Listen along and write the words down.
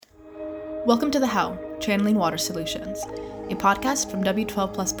Welcome to The How, Channeling Water Solutions, a podcast from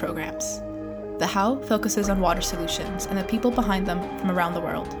W12 Plus Programs. The How focuses on water solutions and the people behind them from around the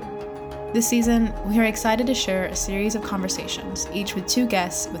world. This season, we are excited to share a series of conversations, each with two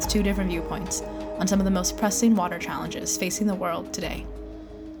guests with two different viewpoints, on some of the most pressing water challenges facing the world today.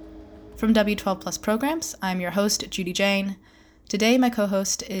 From W12 Plus Programs, I'm your host, Judy Jane. Today, my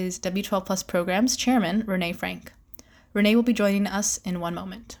co-host is W12 Plus Programs Chairman, Renee Frank. Renee will be joining us in one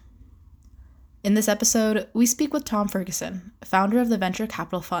moment. In this episode, we speak with Tom Ferguson, founder of the venture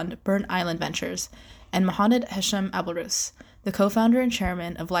capital fund Burnt Island Ventures, and Mohamed Hesham Abelrous, the co-founder and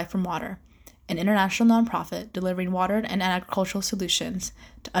chairman of Life from Water, an international nonprofit delivering water and agricultural solutions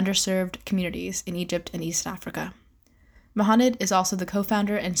to underserved communities in Egypt and East Africa. Mohamed is also the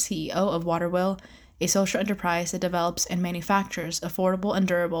co-founder and CEO of WaterWill, a social enterprise that develops and manufactures affordable and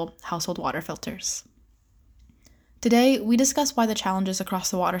durable household water filters. Today, we discuss why the challenges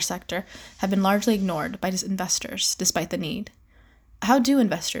across the water sector have been largely ignored by investors despite the need. How do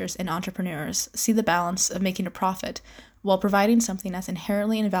investors and entrepreneurs see the balance of making a profit while providing something as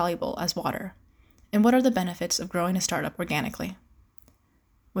inherently invaluable as water? And what are the benefits of growing a startup organically?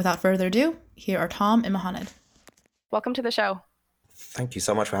 Without further ado, here are Tom and Mohamed. Welcome to the show. Thank you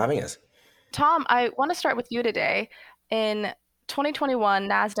so much for having us. Tom, I want to start with you today. In 2021,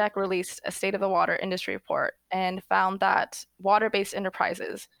 NASDAQ released a State of the Water Industry report and found that water-based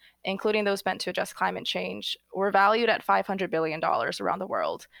enterprises, including those meant to address climate change, were valued at $500 billion around the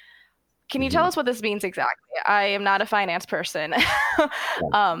world. Can you tell us what this means exactly? I am not a finance person,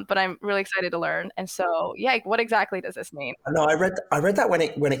 but I'm really excited to learn. And so, what exactly does this mean? No, I read that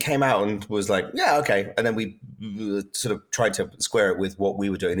when it came out and was like, yeah, okay. And then we sort of tried to square it with what we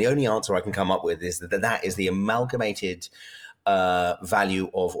were doing. The only answer I can come up with is that is the amalgamated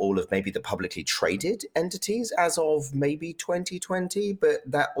value of all of maybe the publicly traded entities as of maybe 2020, but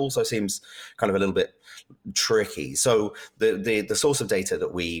that also seems kind of a little bit tricky. So the source of data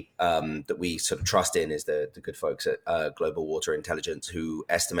that we sort of trust in is the good folks at Global Water Intelligence, who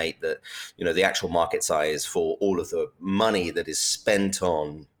estimate that the actual market size for all of the money that is spent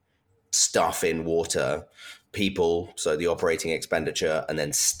on stuff in water, people, so the operating expenditure, and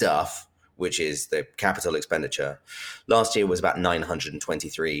then stuff, which is the capital expenditure, last year was about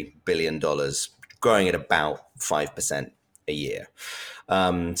 $923 billion, growing at about 5% a year.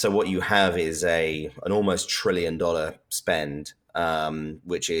 So what you have is an almost $1 trillion spend,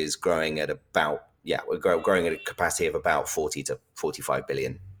 which is growing at growing at a capacity of about 40 to 45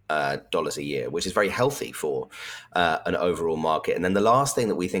 billion dollars a year, which is very healthy for an overall market. And then the last thing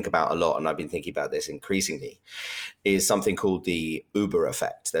that we think about a lot, and I've been thinking about this increasingly, is something called the Uber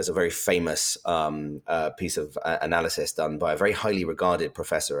effect. There's a very famous piece of analysis done by a very highly regarded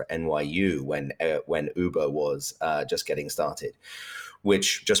professor at NYU when Uber was just getting started,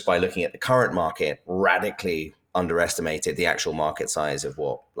 which just by looking at the current market radically underestimated the actual market size of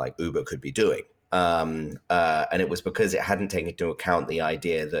what like Uber could be doing. And it was because it hadn't taken into account the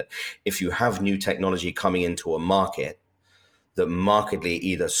idea that if you have new technology coming into a market that markedly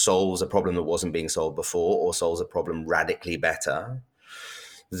either solves a problem that wasn't being solved before or solves a problem radically better,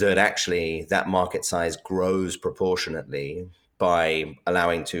 that actually that market size grows proportionately by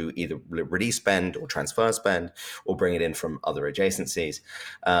allowing to either release spend or transfer spend or bring it in from other adjacencies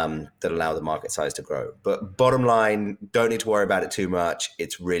that allow the market size to grow. But bottom line, don't need to worry about it too much.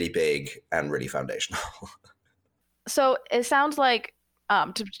 It's really big and really foundational. So it sounds like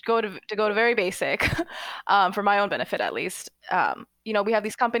to go to very basic, for my own benefit at least. We have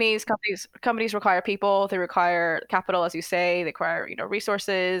these companies. Companies require people. They require capital, as you say. They require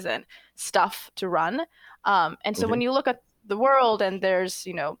resources and stuff to run. And so when you look at the world, and there's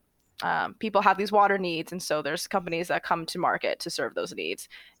people have these water needs, and so there's companies that come to market to serve those needs,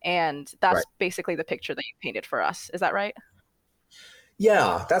 and that's basically the picture that you painted for us. Is that right?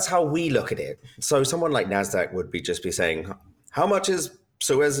 Yeah, that's how we look at it. So someone like NASDAQ would just be saying, how much is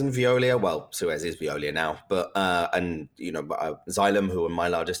Suez and Veolia? Well, Suez is Veolia now, but Xylem, who are my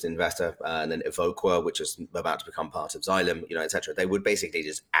largest investor, and then Evoqua, which is about to become part of Xylem, et cetera. They would basically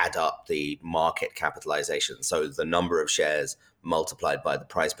just add up the market capitalization, so the number of shares multiplied by the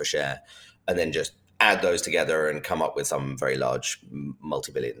price per share, and then just add those together and come up with some very large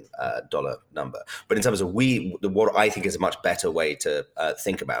multi-billion dollar number. But in terms of what I think is a much better way to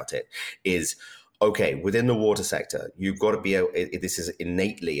think about it is, okay, within the water sector, you've got to be this is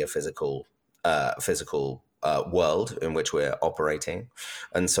innately a physical world in which we're operating.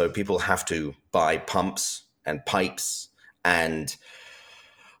 And so people have to buy pumps and pipes and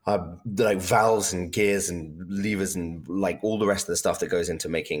like valves and gears and levers and like all the rest of the stuff that goes into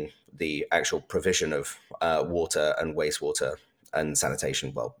making the actual provision of water and wastewater and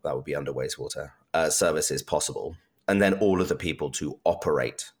sanitation, well, that would be under wastewater services possible, and then all of the people to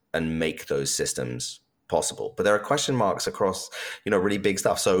operate and make those systems possible. But there are question marks across, really big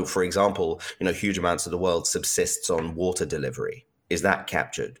stuff. So, for example, huge amounts of the world subsists on water delivery. Is that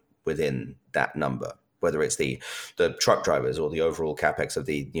captured within that number? Whether it's the truck drivers or the overall capex of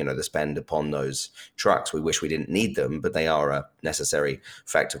the spend upon those trucks. We wish we didn't need them, but they are a necessary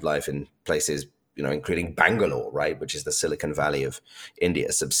fact of life in places, including Bangalore, right, which is the Silicon Valley of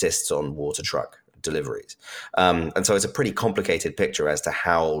India, subsists on water truck deliveries. And so it's a pretty complicated picture as to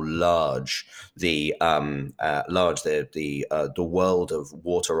how large the world of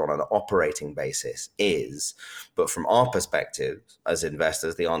water on an operating basis is. But from our perspective as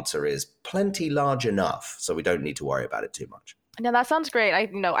investors, the answer is plenty large enough, so we don't need to worry about it too much. No, that sounds great.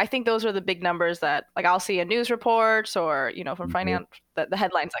 I think those are the big numbers that I'll see in news reports or, from finance, the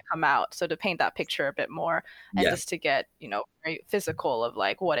headlines that come out. So to paint that picture a bit more and just to get, very physical of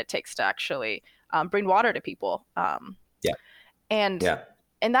what it takes to actually bring water to people. And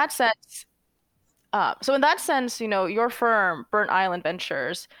in that sense, your firm, Burnt Island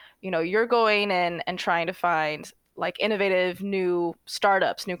Ventures, you're going in and trying to find innovative new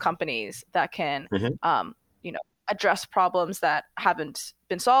startups, new companies that can, address problems that haven't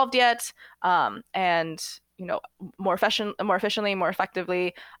been solved yet, and more efficiently, more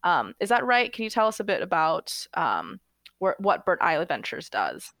effectively. Is that right? Can you tell us a bit about what Burnt Island Ventures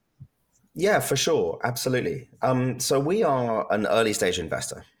does? Yeah, for sure, absolutely. So we are an early stage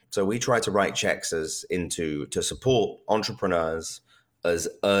investor. So we try to write checks to support entrepreneurs as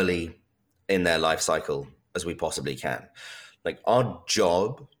early in their life cycle as we possibly can. Our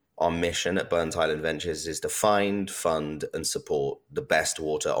job, our mission at Burnt Island Ventures is to find, fund, and support the best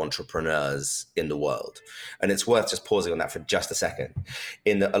water entrepreneurs in the world. And it's worth just pausing on that for just a second.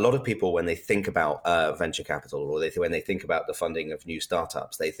 A lot of people, when they think about venture capital, or when they think about the funding of new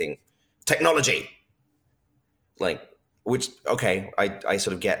startups, they think technology. I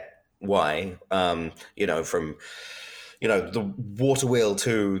sort of get why, from the water wheel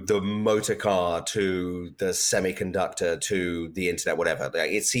to the motor car to the semiconductor to the internet, whatever.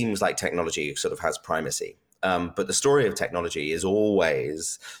 It seems like technology sort of has primacy. But the story of technology is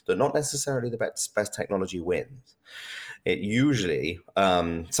always that not necessarily the best technology wins. It usually,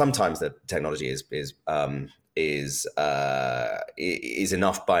 sometimes the technology is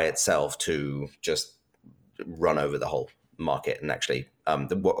enough by itself to just run over the whole market. And actually,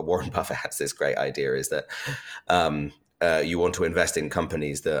 Warren Buffett has this great idea is that you want to invest in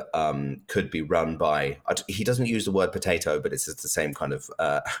companies that could be run by, he doesn't use the word potato, but it's the same kind of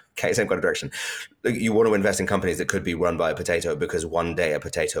direction. You want to invest in companies that could be run by a potato because one day a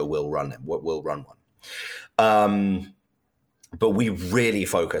potato will run one. But we really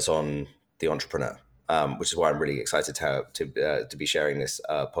focus on the entrepreneur. Which is why I'm really excited to be sharing this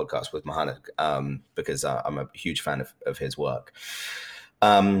podcast with Mohanad, because I'm a huge fan of his work.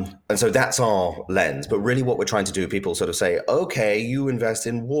 And so that's our lens. But really what we're trying to do, people sort of say, okay, you invest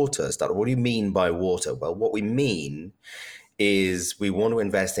in water. What do you mean by water? Well, what we mean is we want to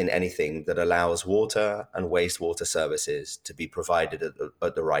invest in anything that allows water and wastewater services to be provided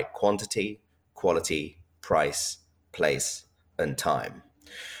at the right quantity, quality, price, place, and time.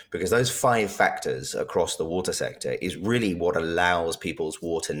 Because those 5 factors across the water sector is really what allows people's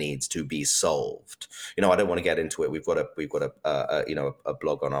water needs to be solved. I don't want to get into it. We've got a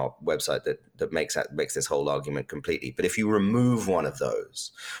blog on our website that makes this whole argument completely. But if you remove one of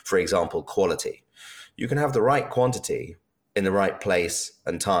those, for example, quality, you can have the right quantity in the right place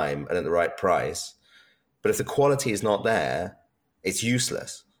and time and at the right price. But if the quality is not there, it's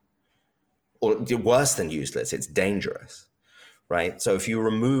useless. Or worse than useless, it's dangerous. Right. So if you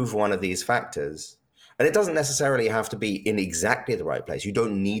remove one of these factors, and it doesn't necessarily have to be in exactly the right place. You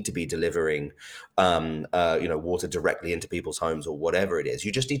don't need to be delivering, water directly into people's homes or whatever it is.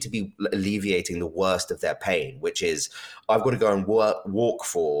 You just need to be alleviating the worst of their pain, which is I've got to go and walk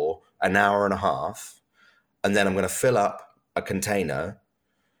for an hour and a half, and then I'm going to fill up a container.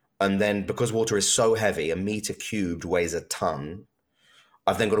 And then because water is so heavy, a meter cubed weighs a ton.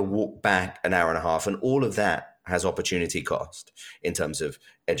 I've then got to walk back an hour and a half, and all of that has opportunity cost in terms of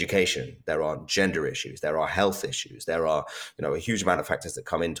education. There are gender issues, there are health issues, there are a huge amount of factors that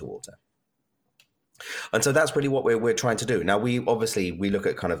come into water. And so that's really what we're trying to do. Now, we look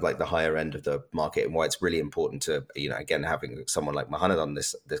at kind of like the higher end of the market, and why it's really important to, again, having someone like Mohanad on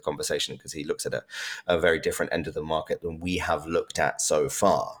this conversation, because he looks at a very different end of the market than we have looked at so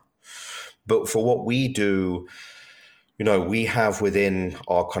far. But for what we do, We have within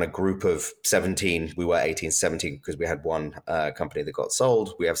our kind of group of 17, we were 18, 17 because we had one company that got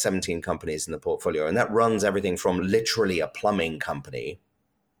sold. We have 17 companies in the portfolio, and that runs everything from literally a plumbing company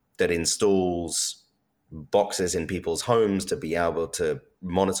that installs boxes in people's homes to be able to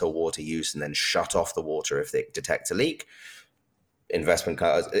monitor water use and then shut off the water if they detect a leak.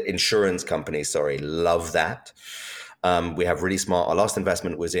 Insurance companies, love that. We have really smart. Our last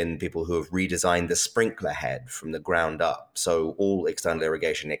investment was in people who have redesigned the sprinkler head from the ground up. So all external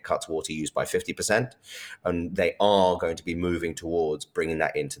irrigation, it cuts water use by 50%. And they are going to be moving towards bringing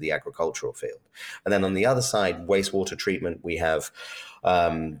that into the agricultural field. And then on the other side, wastewater treatment, we have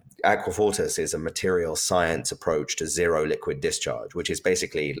Aquafortis is a material science approach to zero liquid discharge, which is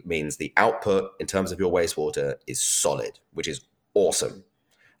basically means the output in terms of your wastewater is solid, which is awesome.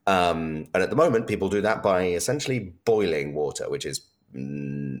 And at the moment, people do that by essentially boiling water, which is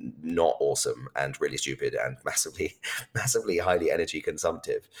not awesome and really stupid and massively, massively highly energy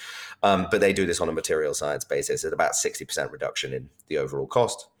consumptive. But they do this on a material science basis at about 60% reduction in the overall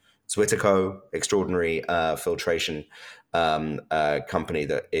cost. Switico, extraordinary filtration company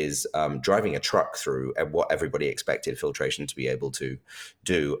that is driving a truck through what everybody expected filtration to be able to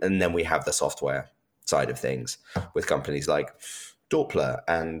do. And then we have the software side of things with companies like Doppler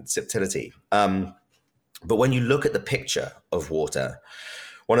and Siptility. But when you look at the picture of water,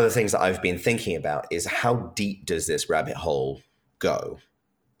 one of the things that I've been thinking about is how deep does this rabbit hole go?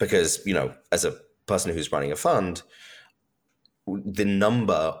 Because, as a person who's running a fund, the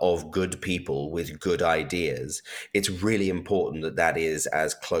number of good people with good ideas, it's really important that that is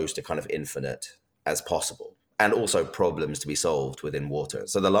as close to kind of infinite as possible, and also problems to be solved within water.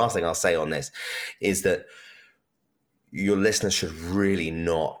 So the last thing I'll say on this is that your listeners should really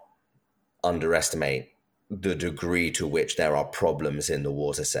not underestimate the degree to which there are problems in the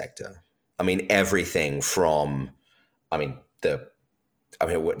water sector. I mean, everything from,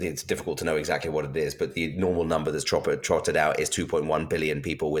 it's difficult to know exactly what it is, but the normal number that's trotted out is 2.1 billion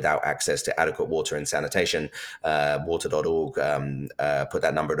people without access to adequate water and sanitation. Water.org put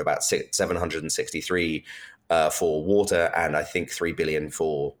that number at about 763 for water, and I think 3 billion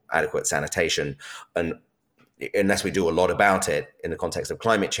for adequate sanitation. And unless we do a lot about it in the context of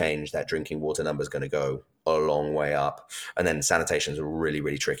climate change, that drinking water number is going to go a long way up. And then sanitation is a really,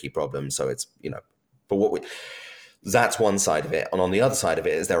 really tricky problem. So it's, that's one side of it. And on the other side of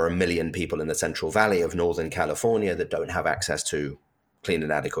it is there are 1 million people in the Central Valley of Northern California that don't have access to clean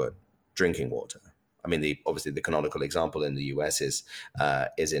and adequate drinking water. I mean, obviously the canonical example in the US is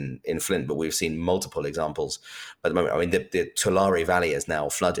in Flint, but we've seen multiple examples at the moment. I mean, the Tulare Valley is now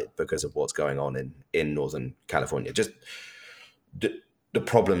flooded because of what's going on in Northern California. Just the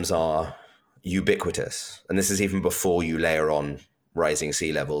problems are ubiquitous. And this is even before you layer on rising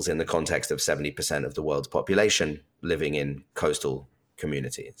sea levels in the context of 70% of the world's population living in coastal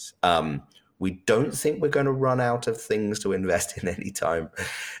communities. We don't think we're going to run out of things to invest in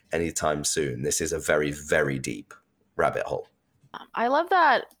anytime soon. This is a very, very deep rabbit hole. I love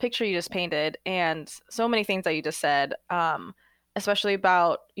that picture you just painted and so many things that you just said, especially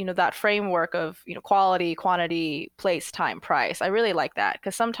about, that framework of, quality, quantity, place, time, price. I really like that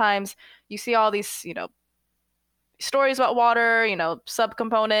because sometimes you see all these, stories about water,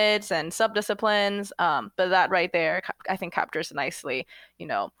 subcomponents and subdisciplines, but that right there, I think captures nicely,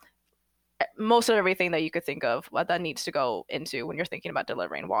 most of everything that you could think of what that needs to go into when you're thinking about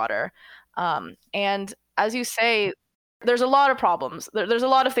delivering water. And as you say, there's a lot of problems. There's a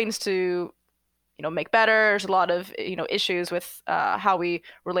lot of things to, make better. There's a lot of, issues with how we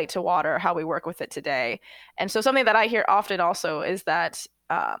relate to water, how we work with it today. And so something that I hear often also is that,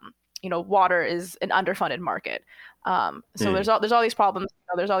 water is an underfunded market. There's all these problems.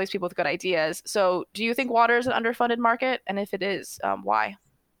 There's all these people with good ideas. So do you think water is an underfunded market? And if it is, why?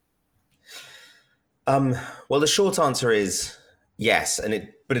 Well, the short answer is yes,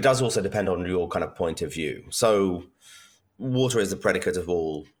 but it does also depend on your kind of point of view. So water is the predicate of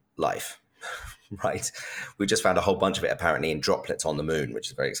all life, right? We just found a whole bunch of it apparently in droplets on the moon, which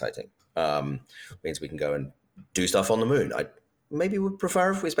is very exciting. Means we can go and do stuff on the moon. I maybe would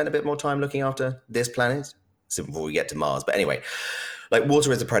prefer if we spent a bit more time looking after this planet before we get to Mars. But anyway,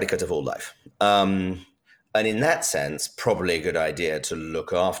 water is the predicate of all life. And in that sense, probably a good idea to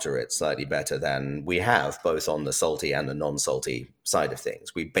look after it slightly better than we have, both on the salty and the non-salty side of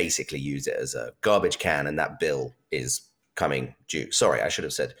things. We basically use it as a garbage can, and that bill is coming due. Sorry, I should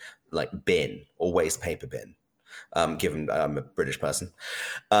have said bin or waste paper bin, given I'm a British person.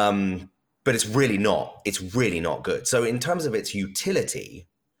 But it's really not. It's really not good. So in terms of its utility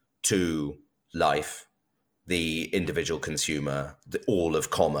to life, the individual consumer, all of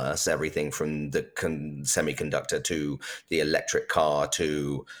commerce, everything from the semiconductor to the electric car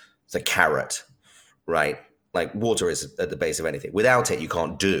to the carrot, right? Like water is at the base of anything. Without it, you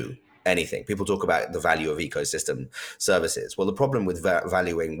can't do anything. People talk about the value of ecosystem services. Well, the problem with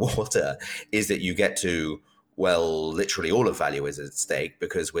valuing water is that you get to, well, literally all of value is at stake,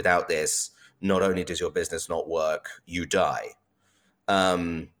 because without this, not only does your business not work, you die.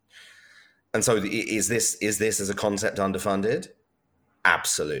 And so is this as a concept underfunded?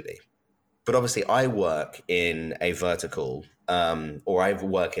 Absolutely. But obviously I work in a vertical, or I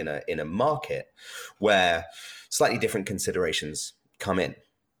work in a market where slightly different considerations come in.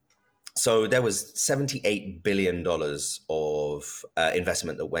 So there was $78 billion of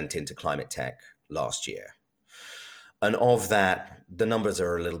investment that went into climate tech last year. And of that, the numbers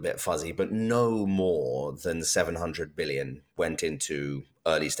are a little bit fuzzy, but no more than 700 billion went into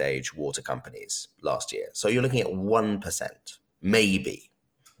early stage water companies last year. So you're looking at 1%, maybe,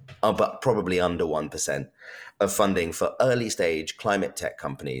 but probably under 1% of funding for early stage climate tech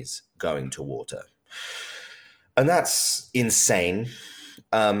companies going to water. And that's insane.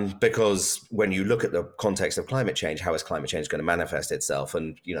 Because when you look at the context of climate change, how is climate change going to manifest itself?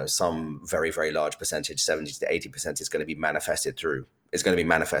 And, some very, very large percentage, 70 to 80% is going to be manifested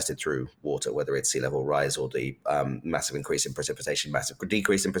through water, whether it's sea level rise or the massive increase in precipitation, massive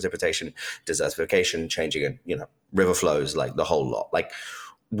decrease in precipitation, desertification, changing, river flows, like the whole lot. Like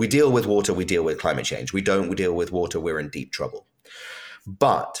we deal with water, we deal with climate change. We deal with water, we're in deep trouble.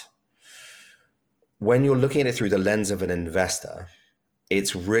 But when you're looking at it through the lens of an investor,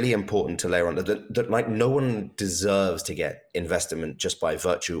 it's really important to layer on that like no one deserves to get investment just by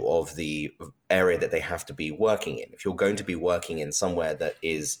virtue of the area that they have to be working in. If you're going to be working in somewhere that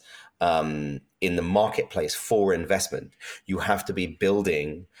is in the marketplace for investment, you have to be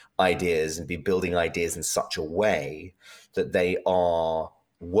building ideas in such a way that they are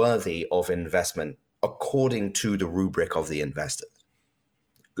worthy of investment according to the rubric of the investor,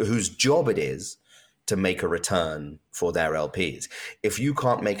 whose job it is to make a return for their LPs. If you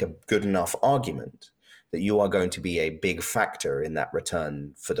can't make a good enough argument that you are going to be a big factor in that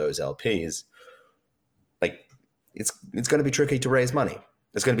return for those LPs, like it's going to be tricky to raise money.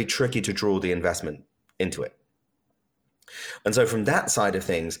 It's going to be tricky to draw the investment into it. And so from that side of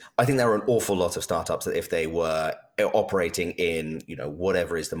things, I think there are an awful lot of startups that if they were operating in,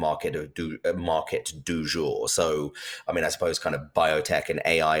 whatever is the market du jour. So, I mean, I suppose kind of biotech and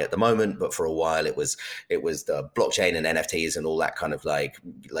AI at the moment, but for a while it was the blockchain and NFTs and all that kind of like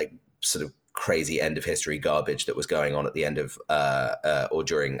sort of crazy end of history garbage that was going on at the end of or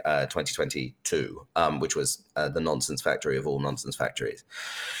during 2022, which was the nonsense factory of all nonsense factories.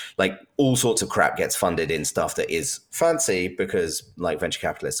 Like all sorts of crap gets funded in stuff that is fancy because like venture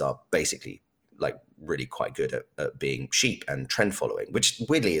capitalists are basically like really quite good at being sheep and trend following, which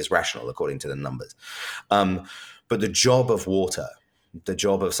weirdly is rational according to the numbers. But the job of water, the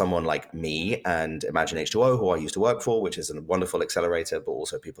job of someone like me and Imagine H2O, who I used to work for, which is a wonderful accelerator, but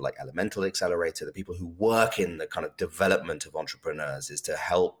also people like Elemental Accelerator, the people who work in the kind of development of entrepreneurs, is to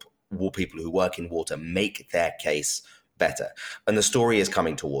help people who work in water make their case better. And the story is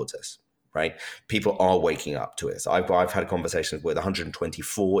coming towards us, right? People are waking up to it. I've had conversations with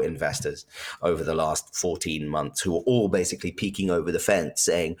 124 investors over the last 14 months who are all basically peeking over the fence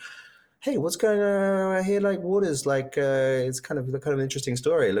saying, hey, what's going on? I hear like water's like, it's kind of an interesting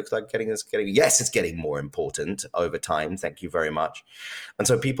story. It looks like it's getting more important over time. Thank you very much. And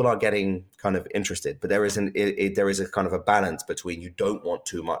so people are getting kind of interested, but there is a kind of a balance between you don't want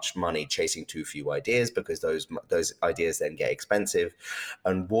too much money chasing too few ideas because those ideas then get expensive.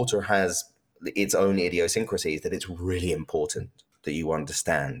 And water has its own idiosyncrasies that it's really important that you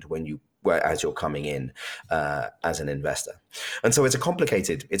understand as you're coming in as an investor. And so it's a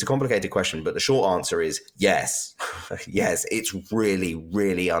complicated question, but the short answer is yes. Yes, it's really,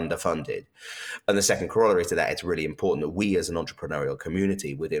 really underfunded. And the second corollary to that, it's really important that we as an entrepreneurial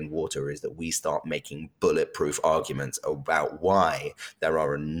community within water is that we start making bulletproof arguments about why there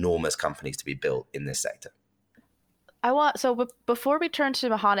are enormous companies to be built in this sector. Before we turn to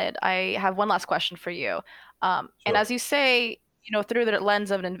Mohanad, I have one last question for you. Sure. And as you say, through the lens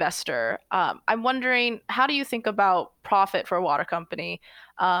of an investor, I'm wondering, how do you think about profit for a water company?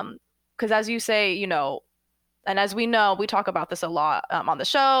 Because as you say, and as we know, we talk about this a lot on the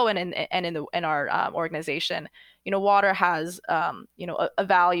show and in our organization. Water has a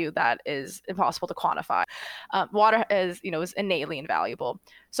value that is impossible to quantify. Water is innately invaluable.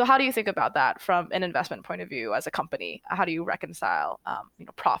 So how do you think about that from an investment point of view as a company? How do you reconcile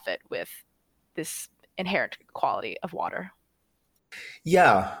profit with this inherent quality of water?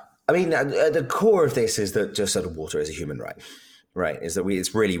 Yeah. I mean, at the core of this is that just sort of water is a human right, right? Is that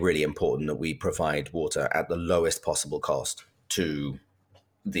it's really, really important that we provide water at the lowest possible cost to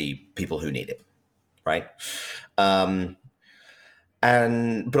the people who need it, right? But on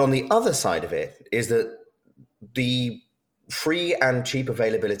the other side of it is that the free and cheap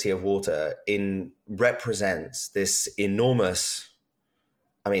availability of water represents this enormous,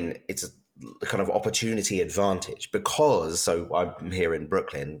 I mean, it's a kind of opportunity advantage because, so I'm here in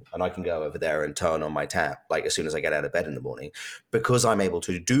Brooklyn and I can go over there and turn on my tap like as soon as I get out of bed in the morning. Because I'm able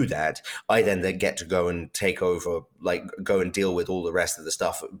to do that, I then get to go and take over, like go and deal with all the rest of the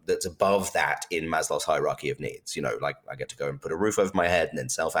stuff that's above that in Maslow's hierarchy of needs. You know, like I get to go and put a roof over my head and then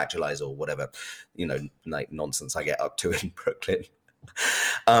self-actualize or whatever, you know, like nonsense I get up to in Brooklyn.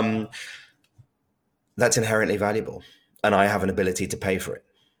 That's inherently valuable and I have an ability to pay for it.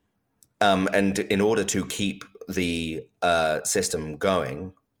 And in order to keep the system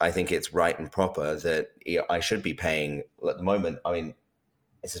going, I think it's right and proper that I should be paying at the moment. I mean,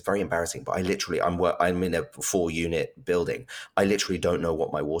 this is very embarrassing, but I'm in a 4-unit building. I literally don't know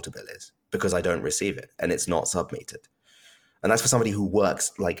what my water bill is because I don't receive it and it's not submetered. And that's for somebody who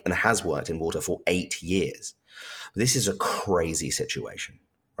works and has worked in water for 8 years. This is a crazy situation,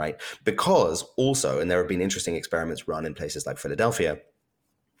 right? Because also, and there have been interesting experiments run in places like Philadelphia,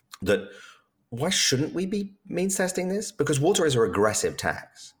 that why shouldn't we be means testing this? Because water is a regressive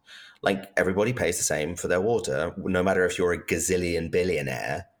tax. Like everybody pays the same for their water, no matter if you're a gazillion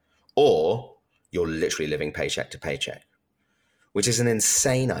billionaire or you're literally living paycheck to paycheck, which is an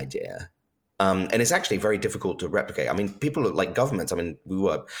insane idea. And it's actually very difficult to replicate. I mean, people like governments. I mean,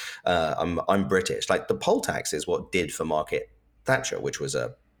 I'm British. Like the poll tax is what did for Margaret Thatcher, which was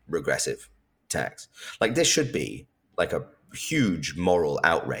a regressive tax. Like this should be like a huge moral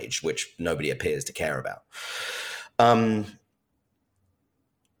outrage, which nobody appears to care about. But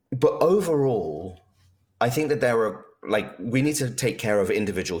overall, I think that we need to take care of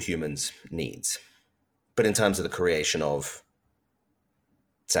individual humans' needs. But in terms of the creation of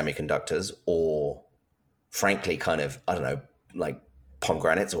semiconductors or frankly, kind of, I don't know, like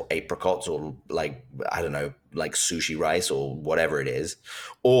pomegranates or apricots or like, I don't know, like sushi rice or whatever it is,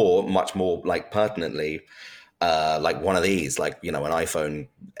 or much more like pertinently, like one of these, like, you know, an iPhone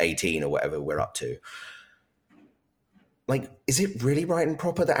 18 or whatever we're up to. Like, is it really right and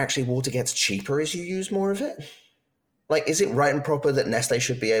proper that actually water gets cheaper as you use more of it? Like, is it right and proper that Nestle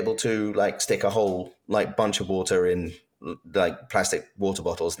should be able to like stick a whole like bunch of water in like plastic water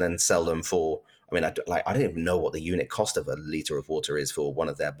bottles and then sell them for, I mean, I don't even know what the unit cost of a liter of water is for one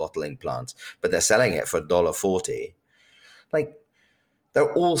of their bottling plants, but they're selling it for $1.40. Like, there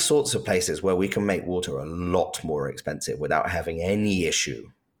are all sorts of places where we can make water a lot more expensive without having any issue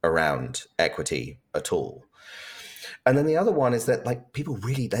around equity at all. And then the other one is that like people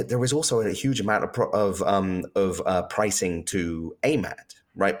really, there is also a huge amount of pricing to aim at,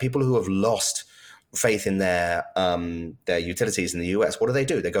 right? People who have lost faith in their utilities in the US, what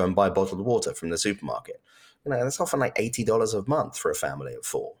do? They go and buy bottled water from the supermarket. You know, that's often like $80 a month for a family of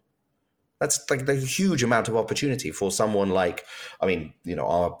 4. That's like a huge amount of opportunity for someone like, I mean, you know,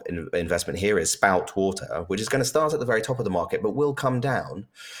 our investment here is Spout Water, which is going to start at the very top of the market, but will come down.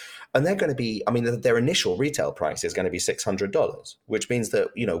 And they're going to be, I mean, their initial retail price is going to be $600, which means that,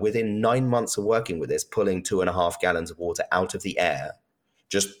 you know, within 9 months of working with this, pulling 2.5 gallons of water out of the air,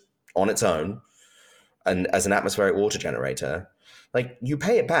 just on its own, and as an atmospheric water generator, like you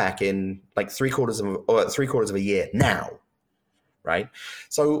pay it back in like three quarters of a year now. Right.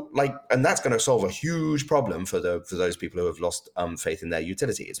 So like, and that's going to solve a huge problem for those people who have lost faith in their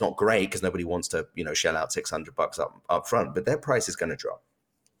utility. It's not great because nobody wants to, you know, shell out $600 up front, but their price is going to drop.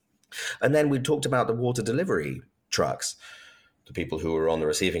 And then we talked about the water delivery trucks. The people who are on the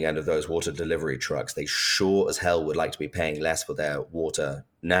receiving end of those water delivery trucks, they sure as hell would like to be paying less for their water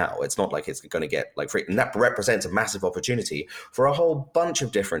now. It's not like it's going to get like free. And that represents a massive opportunity for a whole bunch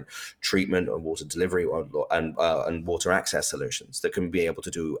of different treatment and water delivery and water access solutions that can be able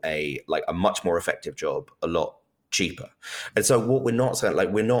to do a much more effective job a lot cheaper. And so what we're not saying, like,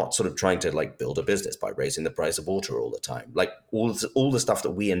 we're not sort of trying to like build a business by raising the price of water all the time. Like all the stuff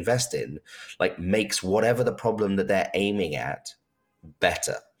that we invest in, like makes whatever the problem that they're aiming at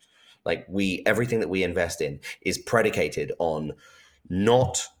better. Like everything that we invest in is predicated on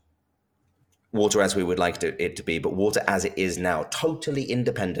not water as we would like it to be, but water as it is now, totally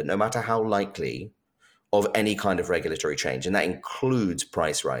independent, no matter how likely, of any kind of regulatory change. And that includes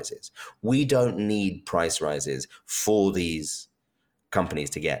price rises. We don't need price rises for these companies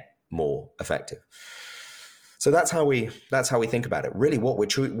to get more effective. So that's how we think about it. Really, what we're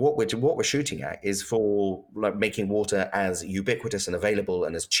shooting at is for like making water as ubiquitous and available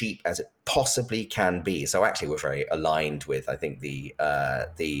and as cheap as it possibly can be. So actually, we're very aligned with, I think, the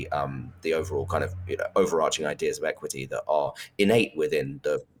overall kind of overarching ideas of equity that are innate within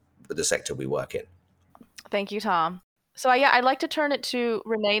the sector we work in. Thank you, Tom. So I'd like to turn it to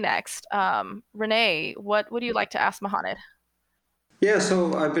Renee next. Renee, what would you like to ask Mohanad? Yeah,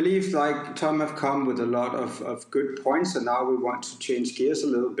 so I believe like Tom have come with a lot of good points, and now we want to change gears a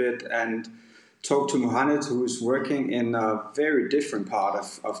little bit and talk to Mohanad, who is working in a very different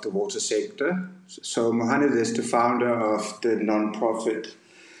part of the water sector. So Mohanad is the founder of the non-profit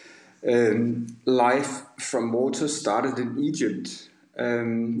Life from Water, started in Egypt.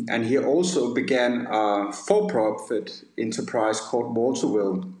 And he also began a for-profit enterprise called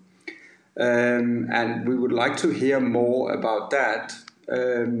Waterwell. And we would like to hear more about that.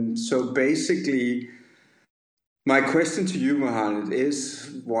 So basically, my question to you, Mohanad, is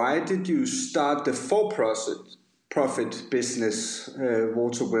why did you start the for-profit business,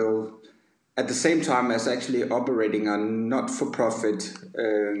 Waterwell, at the same time as actually operating a not-for-profit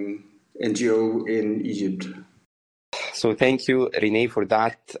NGO in Egypt? So thank you, Renee, for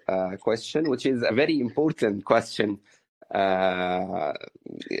that question, which is a very important question. Why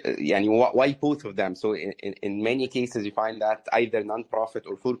both of them? So in many cases, you find that either non-profit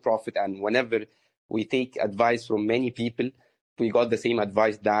or for-profit, and whenever we take advice from many people, we got the same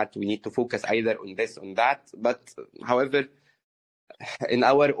advice that we need to focus either on this or that. But however, in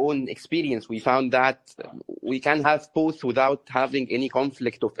our own experience, we found that we can have both without having any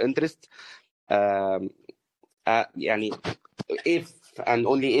conflict of interest. If and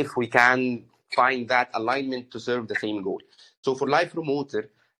only if we can find that alignment to serve the same goal. So for Life from Water,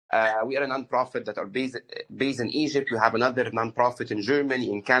 we are a non-profit that are based in Egypt. We have another non-profit in Germany,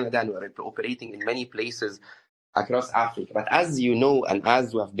 in Canada, and we're operating in many places across Africa. But as you know, and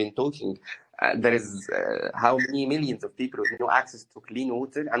as we have been talking, there is how many millions of people with no access to clean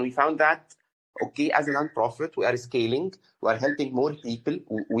water. And we found that, okay, as a non-profit, we are scaling, we are helping more people.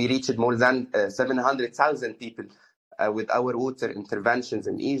 We reached more than 700,000 people with our water interventions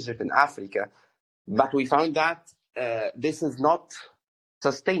in Egypt and Africa. But we found that this is not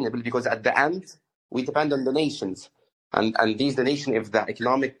sustainable, because at the end, we depend on donations. And these donations, if the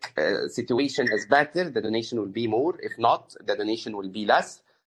economic situation is better, the donation will be more. If not, the donation will be less.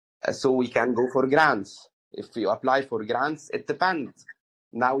 So we can go for grants. If we apply for grants, it depends.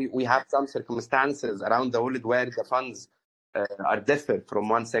 Now we have some circumstances around the world where the funds are different from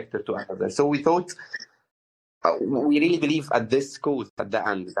one sector to another. So we thought, we really believe at this cause at the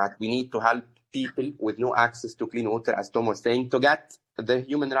end that we need to help people with no access to clean water, as Tom was saying, to get the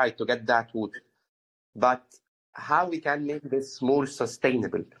human right to get that water. But how we can make this more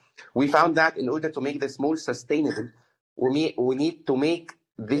sustainable? We found that in order to make this more sustainable, we need to make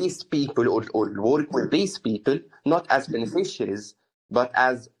these people or work with these people not as beneficiaries, but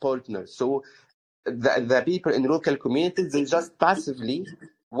as partners. So the people in local communities, they just passively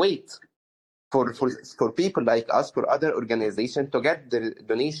wait for people like us, for other organizations to get the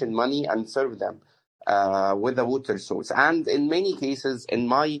donation money and serve them with the water source. And in many cases, in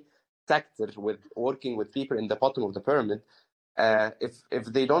my sector, with working with people in the bottom of the pyramid, if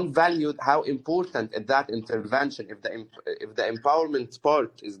they don't value how important is that intervention, if the empowerment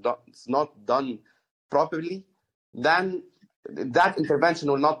part is not done properly, then that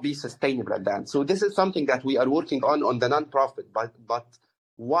intervention will not be sustainable at the end. So this is something that we are working on the non-profit. But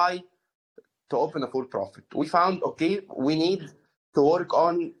why to open a for-profit? We found, okay, we need to work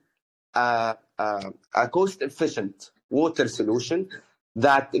on a cost-efficient water solution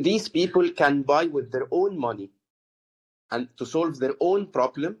that these people can buy with their own money and to solve their own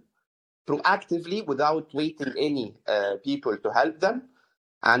problem proactively without waiting any people to help them.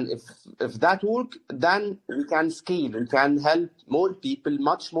 And if that works, then we can scale. We can help more people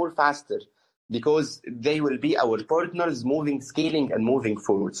much more faster, because they will be our partners scaling and moving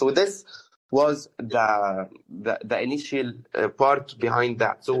forward. So this was the initial part behind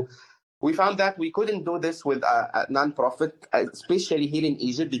that. So we found that we couldn't do this with a non-profit, especially here in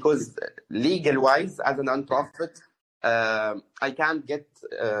Egypt, because legal-wise, as a non-profit, I can't get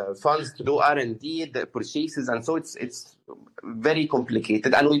funds to do R&D, the purchases, and so it's very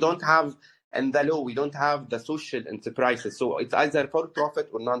complicated. And we don't have, in the law, we don't have the social enterprises. So it's either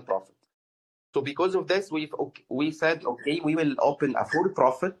for-profit or non-profit. So because of this, we said, okay, we will open a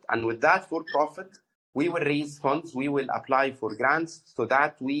for-profit, and with that for-profit, we will raise funds, we will apply for grants so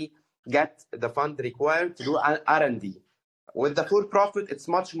that we get the fund required to do R&D. With the for-profit, it's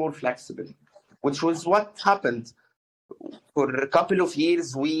much more flexible, which was what happened for a couple of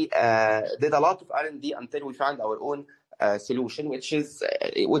years, we did a lot of R&D until we found our own solution, which is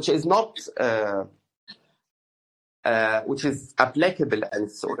not which is applicable and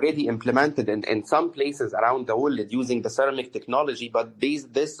it's already implemented in some places around the world using the ceramic technology, but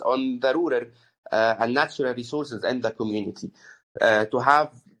based this on the rural and natural resources in the community to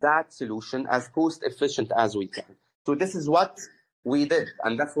have that solution as cost efficient as we can. So this is what we did,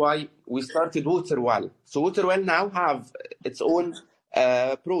 and that's why we started WaterWell. So WaterWell now have its own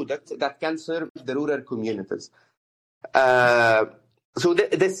product that can serve the rural communities. So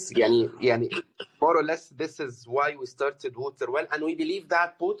this, more or less, this is why we started WaterWell, and we believe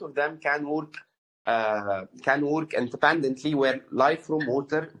that both of them can work independently. Where Life from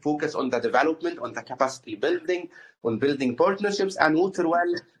Water focus on the development, on the capacity building, on building partnerships, and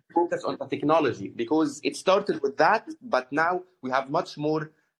WaterWell focus on the technology, because it started with that, but now we have much more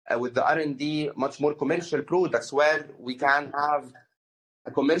with the R&D, much more commercial products where we can have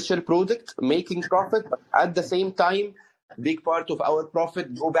a commercial product making profit, but at the same time, big part of our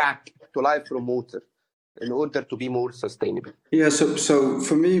profit go back to Life from Water in order to be more sustainable. Yeah, so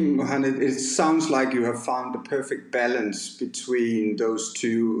for me, Mohammed, it sounds like you have found the perfect balance between those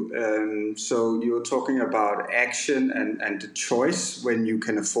two. So you're talking about action and the choice when you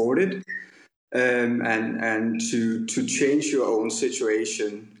can afford it, and to change your own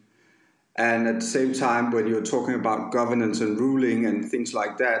situation. And at the same time, when you're talking about governance and ruling and things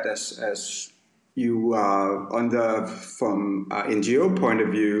like that, as you are from NGO point of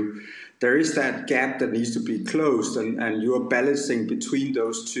view, there is that gap that needs to be closed, and you are balancing between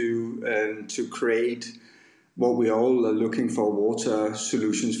those two to create what we all are looking for, water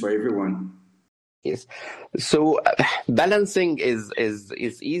solutions for everyone. Yes. So balancing is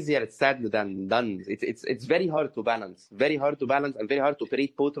easier said than done. It's very hard to balance, and very hard to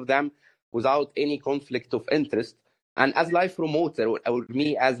operate both of them without any conflict of interest. And as Life from Water, or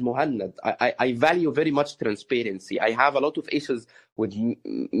me as Mohammed, I value very much transparency. I have a lot of issues with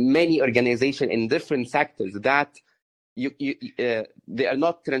many organizations in different sectors that they are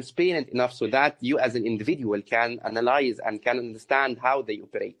not transparent enough so that you as an individual can analyze and can understand how they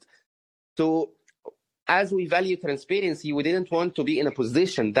operate. So as we value transparency, we didn't want to be in a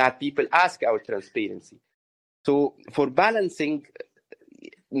position that people ask our transparency. So for balancing,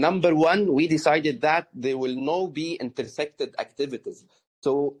 number one, we decided that there will not be intersected activities.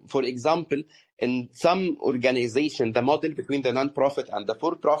 So, for example, in some organization, the model between the non-profit and the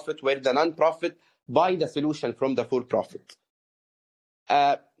for-profit, where the non-profit buy the solution from the for-profit.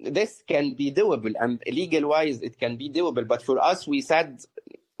 This can be doable, and legal-wise, it can be doable. But for us, we said,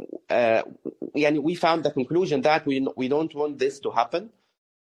 we found the conclusion that we don't want this to happen.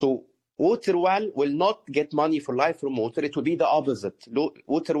 So WaterWell will not get money for Life from Water. It will be the opposite.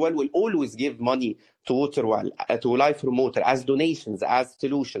 WaterWell will always give money to WaterWell, to Life from Water, as donations, as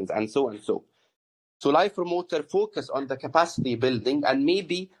solutions, and so and so. So Life from Water focus on the capacity building, and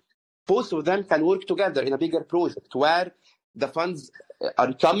maybe both of them can work together in a bigger project where the funds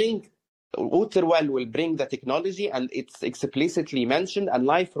are coming. WaterWell will bring the technology, and it's explicitly mentioned, and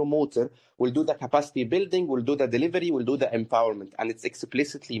Life from Water will do the capacity building, will do the delivery, will do the empowerment, and it's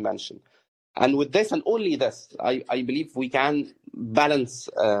explicitly mentioned. And with this and only this, I believe we can balance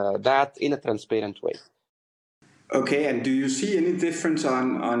that in a transparent way. Okay, and do you see any difference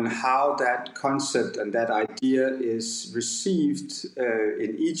on how that concept and that idea is received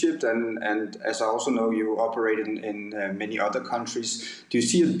in Egypt? And as I also know, you operate in many other countries. Do you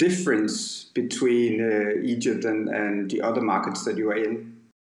see a difference between Egypt and the other markets that you are in?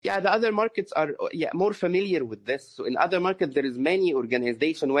 Yeah, the other markets are more familiar with this. So in other markets, there is many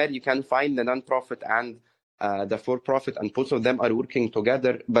organizations where you can find the non-profit and the for-profit, and both of them are working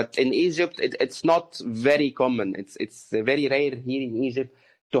together. But in Egypt, it's not very common. It's very rare here in Egypt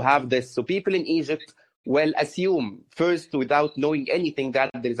to have this. So people in Egypt will assume first, without knowing anything, that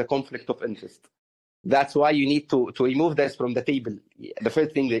there is a conflict of interest. That's why you need to remove this from the table. The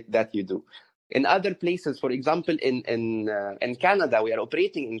first thing that you do. In other places, for example, in Canada, we are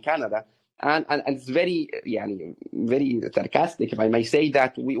operating in Canada, and it's very sarcastic, if I may say,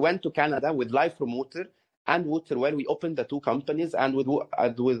 that we went to Canada with Life from Water and WaterWell. We opened the two companies, and with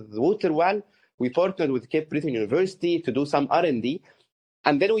WaterWell, we partnered with Cape Breton University to do some R&D.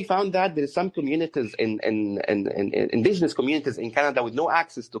 And then we found that there are some communities in indigenous communities in Canada with no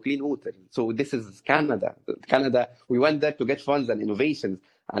access to clean water. So this is Canada. We went there to get funds and innovations.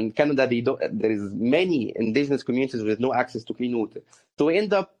 And Canada, there is many indigenous communities with no access to clean water. So we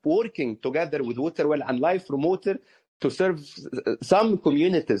end up working together with WaterWell and Life from Water to serve some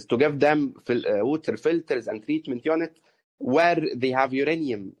communities, to give them water filters and treatment units where they have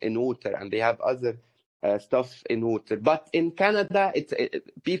uranium in water and they have other stuff in water. But in Canada,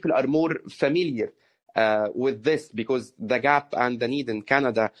 people are more familiar with this because the gap and the need in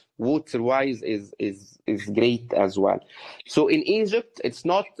Canada water-wise is great as well. So in Egypt, it's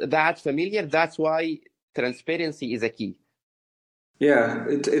not that familiar. That's why transparency is a key. Yeah,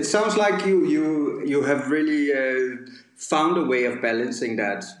 it sounds like you have really found a way of balancing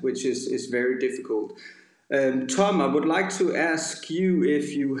that, which is very difficult. Tom, I would like to ask you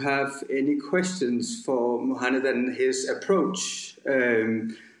if you have any questions for Mohamed and his approach,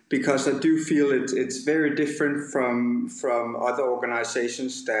 because I do feel it's very different from other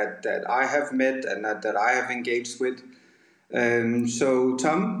organizations that I have met and that I have engaged with. So,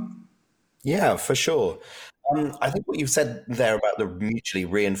 Tom? Yeah, for sure. I think what you've said there about the mutually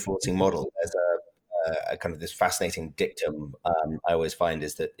reinforcing model, there's a kind of this fascinating dictum I always find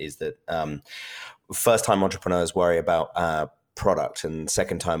is that first-time entrepreneurs worry about product and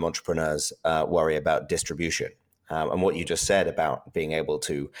second-time entrepreneurs worry about distribution. And what you just said about being able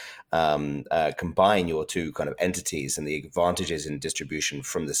to combine your two kind of entities and the advantages in distribution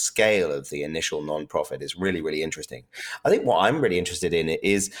from the scale of the initial nonprofit is really, really interesting. I think what I'm really interested in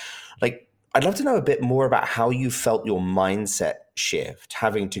is, like, I'd love to know a bit more about how you felt your mindset shift,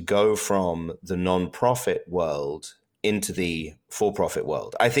 having to go from the nonprofit world into the for-profit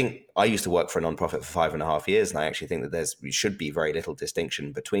world. I think I used to work for a nonprofit for 5.5 years, and I actually think that there should be very little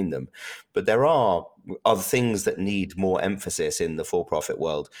distinction between them. But there are other things that need more emphasis in the for-profit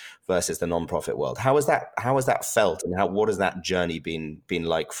world versus the nonprofit world. How has that felt, and what has that journey been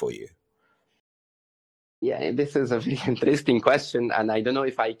like for you? Yeah, this is a very interesting question, and I don't know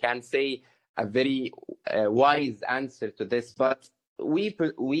if I can say a very wise answer to this, but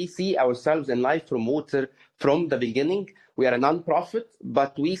we see ourselves in Life from Water from the beginning. We are a non-profit,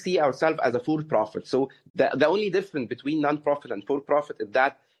 but we see ourselves as a for-profit. So the only difference between non-profit and for-profit is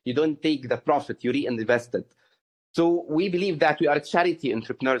that you don't take the profit, you reinvest it. So we believe that we are charity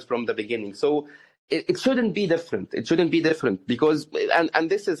entrepreneurs from the beginning. So it shouldn't be different. It shouldn't be different because, and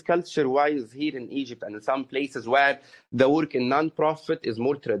this is culture-wise here in Egypt and in some places where the work in non-profit is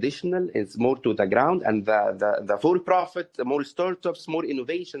more traditional, it's more to the ground, and the for-profit, more startups, more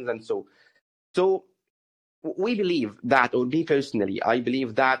innovations, and so. So we believe that, or me personally, I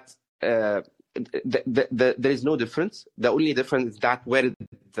believe that there is no difference. The only difference is that where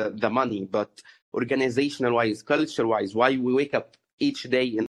the money, but organizational-wise, culture-wise, why we wake up each day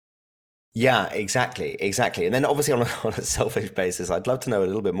in. Yeah, exactly. And then obviously on a selfish basis, I'd love to know a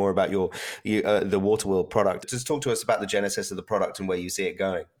little bit more about the Waterwheel product. Just talk to us about the genesis of the product and where you see it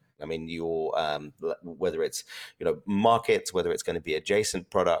going. I mean, whether it's markets, whether it's going to be adjacent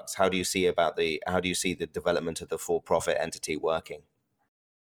products. How do you see the development of the for-profit entity working?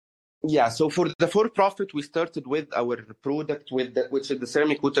 Yeah, so for the for-profit, we started with our product which is the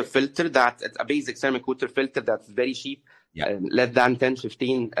ceramic water filter. That's a basic ceramic water filter that's very cheap, less than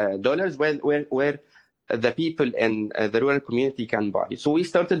 $10-15, where the people in the rural community can buy. So we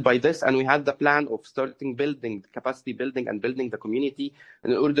started by this, and we had the plan of building capacity building and building the community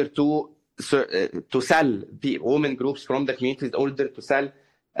in order to sell the women groups from the community in order to sell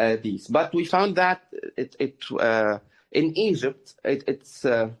these. But we found that in Egypt, it's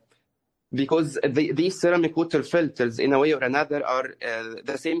because these ceramic water filters, in a way or another, are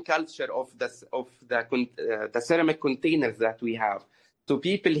the same culture of the ceramic containers that we have. So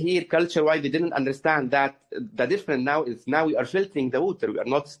people here, culture-wise, they didn't understand that the difference now is we are filtering the water. We are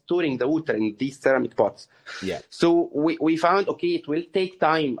not storing the water in these ceramic pots. Yeah. So we found, it will take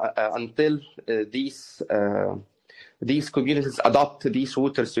time until these communities adopt these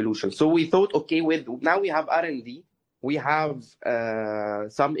water solutions. So we thought, now we have R&D, we have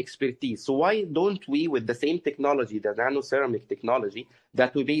some expertise. So why don't we, with the same technology, the nano ceramic technology,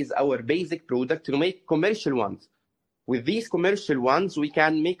 that we base our basic product to make commercial ones? With these commercial ones, we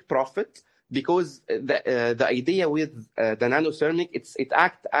can make profit because the idea with the nano ceramic, it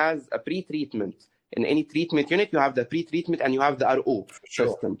acts as a pre-treatment. In any treatment unit, you have the pre-treatment and you have the RO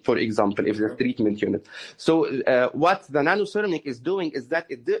system, for example, if the treatment unit. So what the nano ceramic is doing is that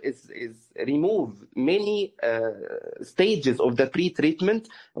it is remove many stages of the pre-treatment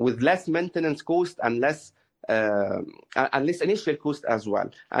with less maintenance cost and less initial cost as well.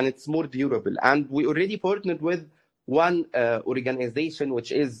 And it's more durable. And we already partnered with one organization,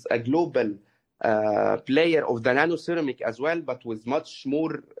 which is a global player of the nano ceramic as well, but with much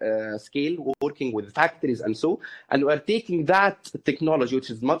more scale, working with factories and so. And we're taking that technology,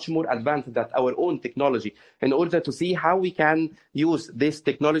 which is much more advanced than our own technology, in order to see how we can use this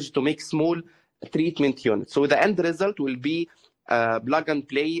technology to make small treatment units. So the end result will be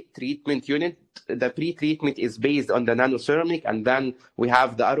plug-and-play treatment unit. The pre-treatment is based on the nanoceramic, and then we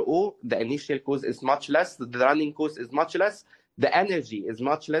have the RO. The initial cost is much less. The running cost is much less. The energy is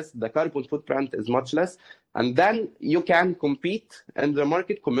much less. The carbon footprint is much less. And then you can compete in the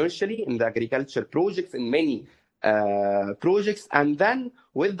market commercially in the agriculture projects, in many projects. And then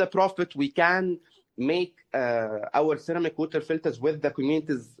with the profit, we can make our ceramic water filters with the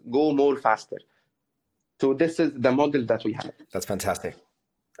communities go more faster. So this is the model that we have. That's fantastic.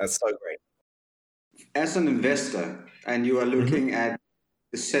 That's so great. As an investor, and you are looking at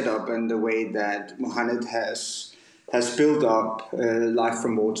the setup and the way that Mohamed has built up Life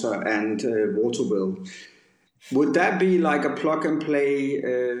from Water and Waterwell, would that be like a plug and play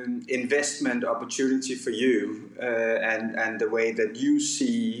investment opportunity for you, and the way that you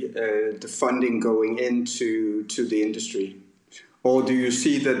see the funding going into the industry? Or do you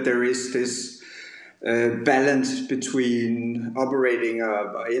see that there is this balance between operating a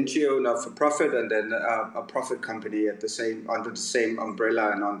NGO, not for profit, and then a profit company under the same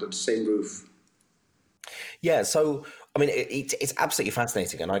umbrella and under the same roof? Yeah, so I mean, it's absolutely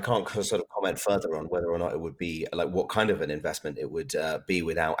fascinating, and I can't sort of comment further on whether or not it would be like what kind of an investment it would be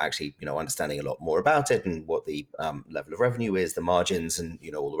without actually, understanding a lot more about it and what the level of revenue is, the margins, and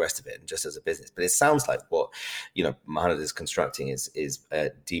all the rest of it, and just as a business. But it sounds like what Mohamed is constructing is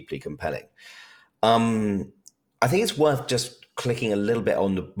deeply compelling. I think it's worth just clicking a little bit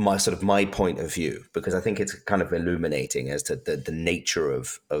on my point of view, because I think it's kind of illuminating as to the nature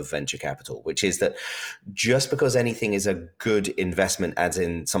of venture capital, which is that just because anything is a good investment, as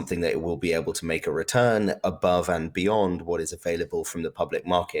in something that it will be able to make a return above and beyond what is available from the public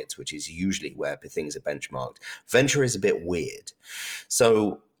markets, which is usually where things are benchmarked, venture is a bit weird.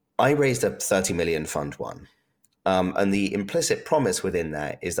 So I raised a 30 million fund one. And the implicit promise within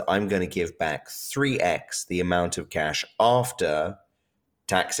that is that I'm going to give back 3x the amount of cash after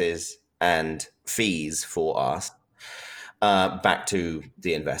taxes and fees for us back to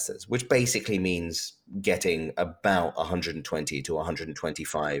the investors, which basically means getting about 120 to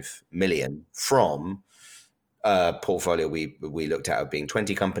 125 million from a portfolio we looked at of being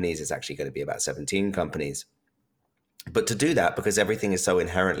 20 companies. It's actually going to be about 17 companies. But to do that, because everything is so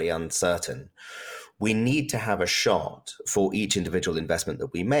inherently uncertain, we need to have a shot for each individual investment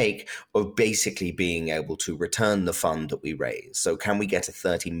that we make of basically being able to return the fund that we raise. So can we get a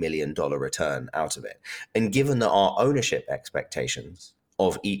 $30 million return out of it? And given that our ownership expectations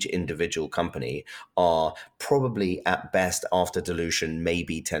of each individual company are probably at best after dilution,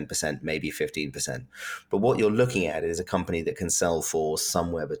 maybe 10%, maybe 15%. But what you're looking at is a company that can sell for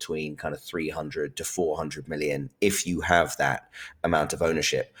somewhere between kind of 300 to 400 million if you have that amount of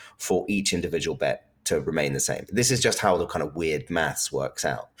ownership for each individual bet to remain the same. This is just how the kind of weird maths works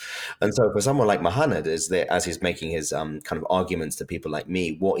out. And so for someone like Mohamed, as he's making his kind of arguments to people like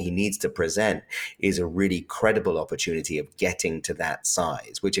me, what he needs to present is a really credible opportunity of getting to that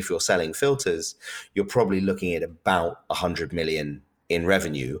size, which if you're selling filters, you're probably looking at about 100 million in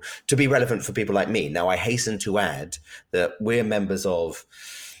revenue to be relevant for people like me. Now, I hasten to add that we're members of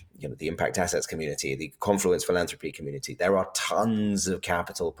the Impact Assets community, the Confluence Philanthropy community. There are tons of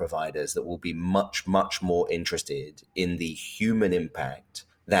capital providers that will be much, much more interested in the human impact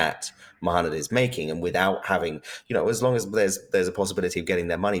that Mohamed is making. And without having, as long as there's a possibility of getting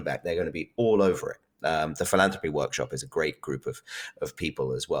their money back, they're going to be all over it. The Philanthropy Workshop is a great group of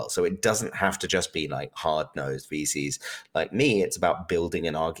people as well. So it doesn't have to just be like hard-nosed VCs like me. It's about building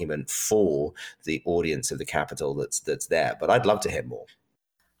an argument for the audience of the capital that's there. But I'd love to hear more.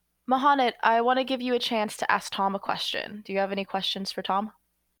 Mohamed, I want to give you a chance to ask Tom a question. Do you have any questions for Tom?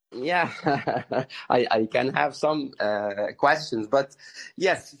 Yeah, I can have some questions, but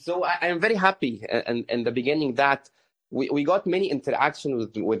yes. So I am very happy in the beginning that we got many interactions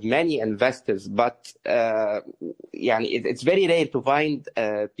with many investors, but it's very rare to find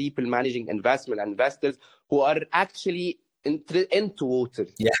people managing investors who are actually into water,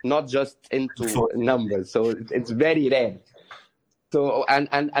 not just into numbers. So it's very rare. So and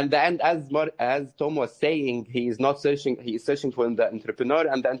then as Tom was saying, he is searching for the entrepreneur,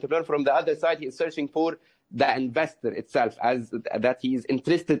 and the entrepreneur from the other side, he is searching for the investor itself, as that he is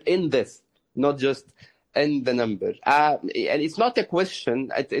interested in this, not just in the number. And it's not a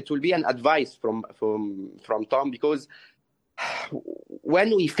question; it will be an advice from Tom, because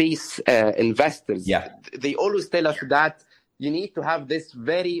when we face investors, they always tell us that you need to have this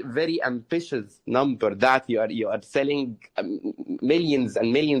very, very ambitious number that you are selling millions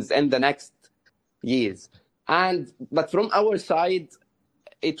and millions in the next years. But from our side,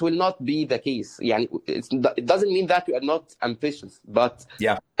 it will not be the case. It doesn't mean that we are not ambitious, but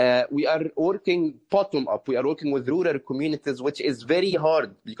we are working bottom up. We are working with rural communities, which is very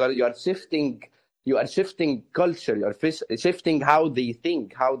hard because you are shifting culture, you are shifting how they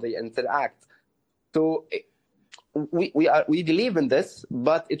think, how they interact. So we believe in this,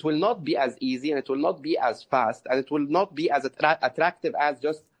 but it will not be as easy, and it will not be as fast, and it will not be as attractive as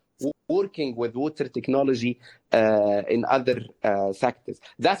just working with water technology in other sectors.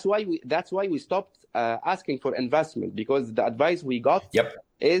 That's why we stopped asking for investment, because the advice we got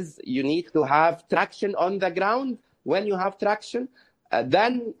is you need to have traction on the ground. When you have traction,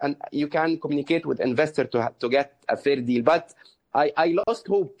 then you can communicate with investor to get a fair deal. But I lost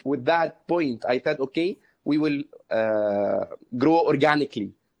hope with that point. I said, okay, we will grow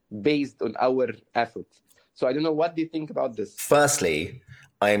organically based on our efforts. So I don't know, what do you think about this? Firstly,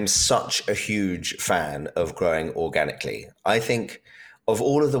 I'm such a huge fan of growing organically. I think of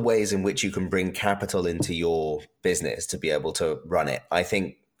all of the ways in which you can bring capital into your business to be able to run it, I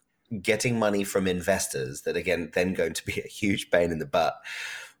think getting money from investors that, again, then going to be a huge pain in the butt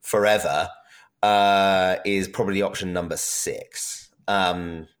forever is probably option number 6.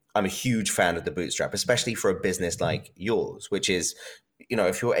 I'm a huge fan of the bootstrap, especially for a business like yours, which is,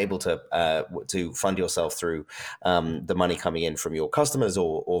 if you're able to fund yourself through the money coming in from your customers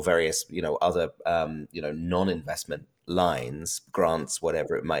or various, other, non-investment lines, grants,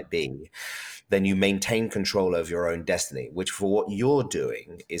 whatever it might be, then you maintain control of your own destiny, which for what you're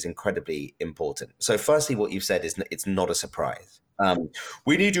doing is incredibly important. So firstly, what you've said is it's not a surprise.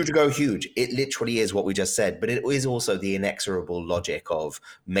 We need you to go huge. It literally is what we just said, but it is also the inexorable logic of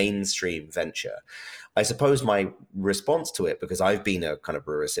mainstream venture. I suppose my response to it, because I've been a kind of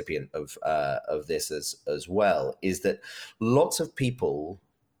a recipient of this as well, is that lots of people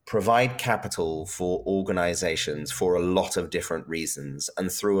provide capital for organizations for a lot of different reasons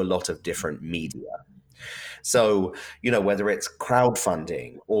and through a lot of different media. So, whether it's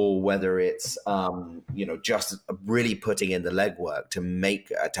crowdfunding or whether it's, just really putting in the legwork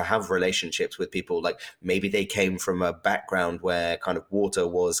to have relationships with people, like maybe they came from a background where kind of water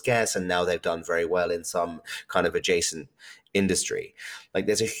was scarce and now they've done very well in some kind of adjacent industry. Like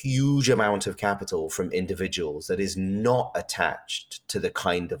there's a huge amount of capital from individuals that is not attached to the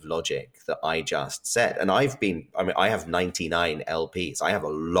kind of logic that I just said. And I have 99 LPs. I have a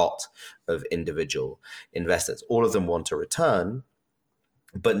lot of individual investors. All of them want a return,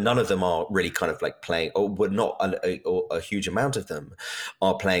 but none of them are really kind of like playing, or would not, a huge amount of them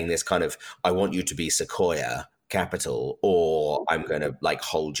are playing this kind of, I want you to be Sequoia Capital, or I'm going to like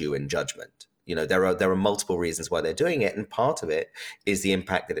hold you in judgment. There are multiple reasons why they're doing it, and part of it is the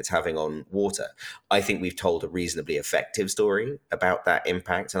impact that it's having on water. I think we've told a reasonably effective story about that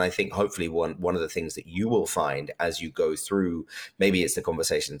impact, and I think hopefully one of the things that you will find as you go through, maybe it's the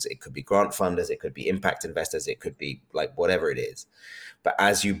conversations, it could be grant funders, it could be impact investors, it could be like whatever it is. But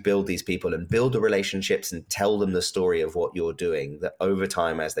as you build these people and build the relationships and tell them the story of what you're doing, that over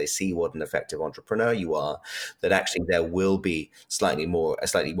time, as they see what an effective entrepreneur you are, that actually there will be slightly more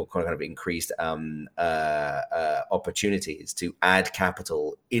kind of increased opportunities to add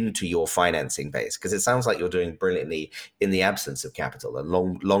capital into your financing base. Because it sounds like you're doing brilliantly in the absence of capital, and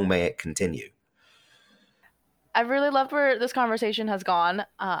long may it continue. I really loved where this conversation has gone.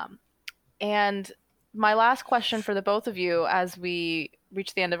 And my last question for the both of you, as we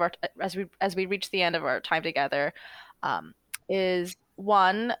reach the end of our time together, is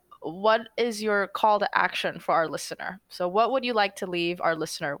one: what is your call to action for our listener? So, what would you like to leave our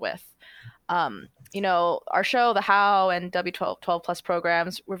listener with? Our show, The How, and W12 Plus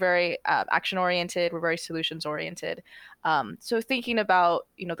programs, we're very action oriented. We're very solutions oriented. So, thinking about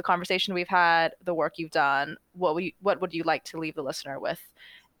the conversation we've had, the work you've done, what would you like to leave the listener with?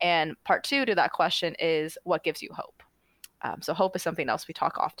 And part 2 to that question is, what gives you hope? So hope is something else we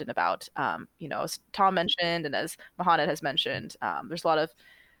talk often about. As Tom mentioned, and as Mohanad has mentioned, there's a lot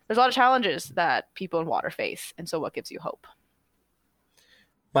of challenges that people in water face. And so what gives you hope?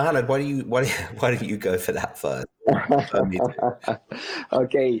 Mohanad, why don't you go for that first?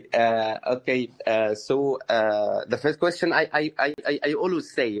 Okay. So the first question, I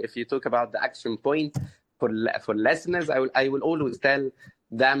always say, if you talk about the action point for listeners, I will always tell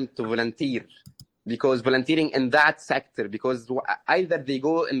them to volunteer, because volunteering in that sector, because either they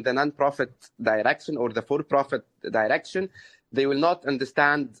go in the non-profit direction or the for-profit direction, they will not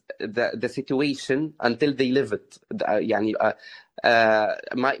understand the situation until they live it.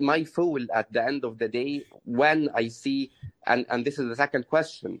 My fool at the end of the day, when I see, and this is the second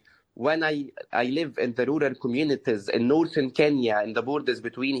question, when I live in the rural communities in northern Kenya, in the borders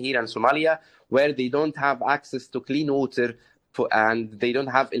between here and Somalia, where they don't have access to clean water and they don't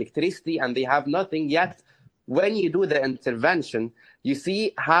have electricity and they have nothing yet. When you do the intervention, you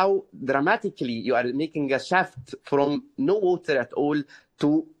see how dramatically you are making a shift from no water at all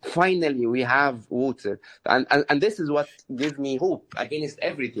to finally we have water. And this is what gives me hope against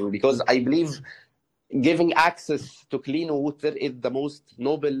everything, because I believe giving access to clean water is the most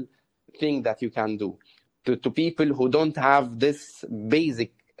noble thing that you can do to people who don't have this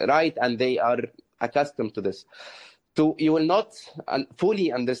basic right and they are accustomed to this. You will not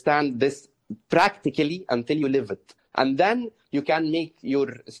fully understand this practically until you live it. And then you can make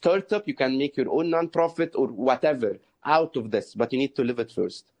your startup, you can make your own nonprofit or whatever out of this, but you need to live it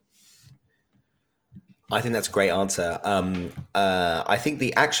first. I think that's a great answer. I think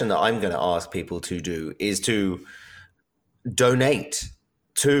the action that I'm going to ask people to do is to donate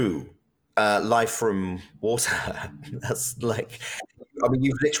to Life from Water. That's like, I mean,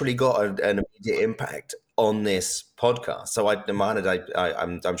 you've literally got an immediate impact on this podcast. So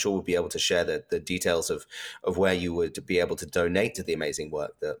Mohanad, I'm sure we'll be able to share the details of where you would be able to donate to the amazing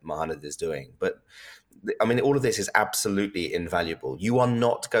work that Mohanad is doing. But I mean, all of this is absolutely invaluable. You are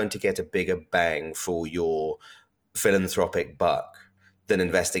not going to get a bigger bang for your philanthropic buck than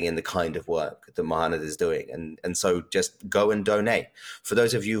investing in the kind of work that Mohanad is doing. And so just go and donate. For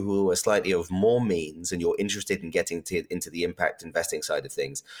those of you who are slightly of more means and you're interested in getting into the impact investing side of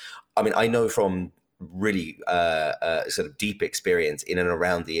things, I mean, I know from really sort of deep experience in and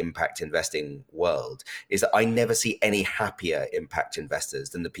around the impact investing world is that I never see any happier impact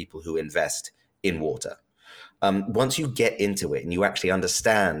investors than the people who invest in water. Once you get into it and you actually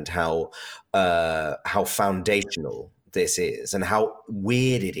understand how foundational this is and how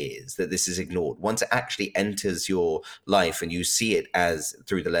weird it is that this is ignored, once it actually enters your life and you see it as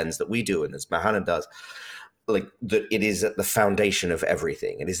through the lens that we do and as Mohanad does, like that it is at the foundation of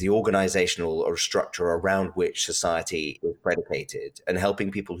everything. It is the organizational or structure around which society is predicated, and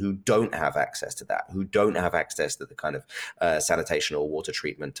helping people who don't have access to that, who don't have access to the kind of sanitation or water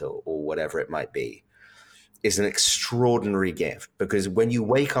treatment or whatever it might be, is an extraordinary gift. Because when you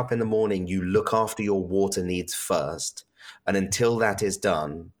wake up in the morning, you look after your water needs first. And until that is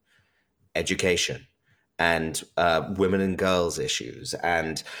done, education and women and girls issues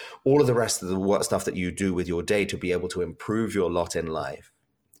and all of the rest of the stuff that you do with your day to be able to improve your lot in life,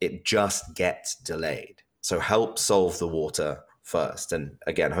 it just gets delayed. So help solve the water first. And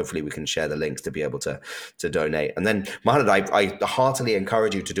again, hopefully we can share the links to be able to donate. And then Mohanad, I heartily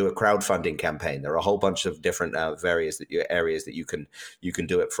encourage you to do a crowdfunding campaign. There are a whole bunch of different areas that you can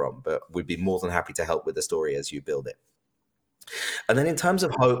do it from, but we'd be more than happy to help with the story as you build it. And then in terms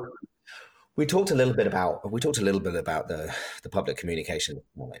of hope, we talked a little bit about the public communication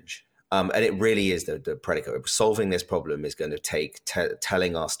challenge. And it really is the predicate. Solving this problem is going to take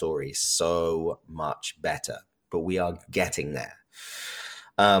telling our story so much better. But we are getting there.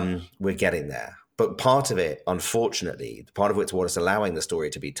 We're getting there. But part of it, unfortunately, part of what's allowing the story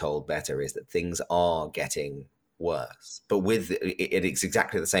to be told better is that things are getting worse. But with it's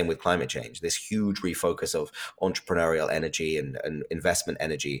exactly the same with climate change. This huge refocus of entrepreneurial energy and investment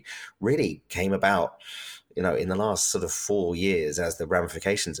energy really came about, in the last sort of 4 years as the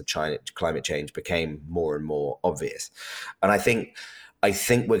ramifications of climate change became more and more obvious. And I think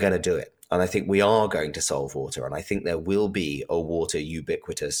we're going to do it. And I think we are going to solve water. And I think there will be a water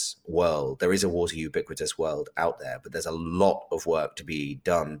ubiquitous world. There is a water ubiquitous world out there, but there's a lot of work to be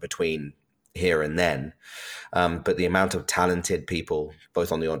done between here and then. But the amount of talented people,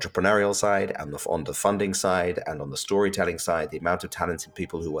 both on the entrepreneurial side and on the funding side and on the storytelling side, the amount of talented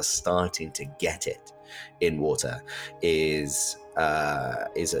people who are starting to get it in water is a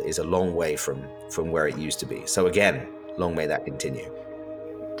long way from where it used to be. So again, long may that continue.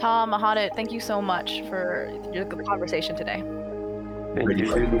 Tom, Mohanad, thank you so much for the conversation today.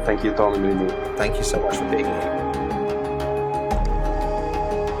 Thank you, Tom and Lulu. Thank you so much for being here.